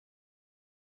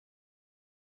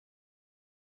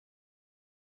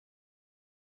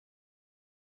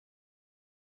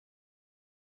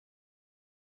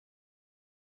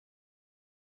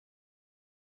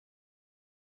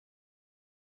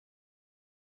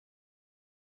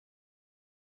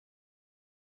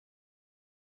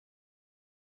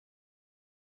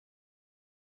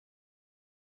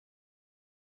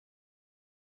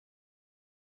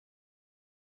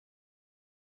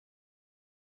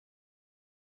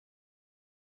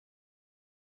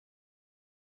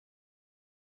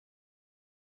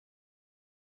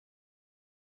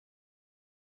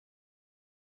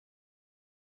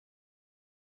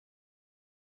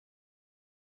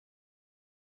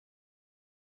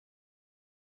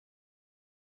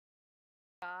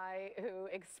guy who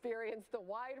experienced the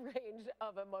wide range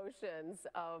of emotions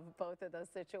of both of those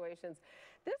situations.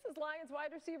 This is Lions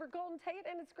wide receiver Golden Tate,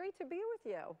 and it's great to be with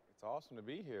you. It's awesome to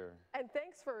be here. And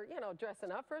thanks for,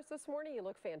 dressing up for us this morning. You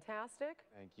look fantastic.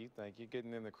 Thank you. Thank you.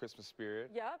 Getting in the Christmas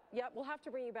spirit. Yep. We'll have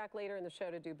to bring you back later in the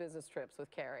show to do business trips with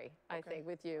Carrie, I think,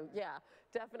 with you. Yeah,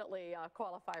 definitely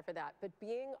qualify for that. But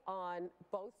being on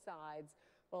both sides,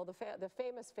 well, the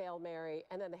famous Fail Mary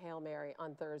and then the Hail Mary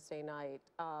on Thursday night,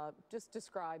 just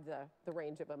describe the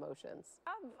range of emotions.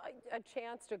 I have a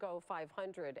chance to go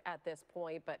 500 at this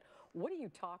point, but what do you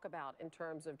talk about in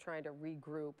terms of trying to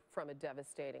regroup from a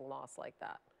devastating loss like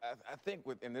that? I think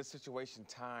in this situation,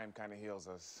 time kind of heals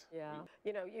us. Yeah.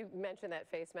 You mentioned that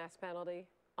face mask penalty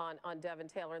on Devin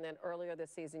Taylor, and then earlier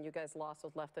this season you guys lost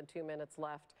with less than 2 minutes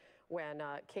left when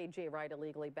KJ Wright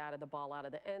illegally batted the ball out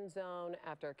of the end zone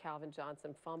after a Calvin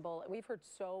Johnson fumble. And we've heard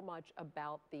so much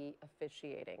about the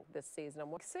officiating this season.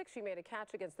 In week 6, you made a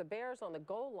catch against the Bears on the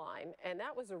goal line, and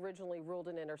that was originally ruled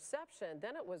an interception.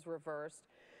 Then it was reversed.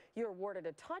 You're awarded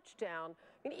a touchdown.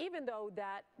 I mean, even though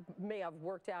that may have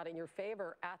worked out in your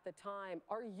favor at the time,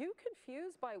 are you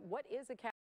confused by what is a catch?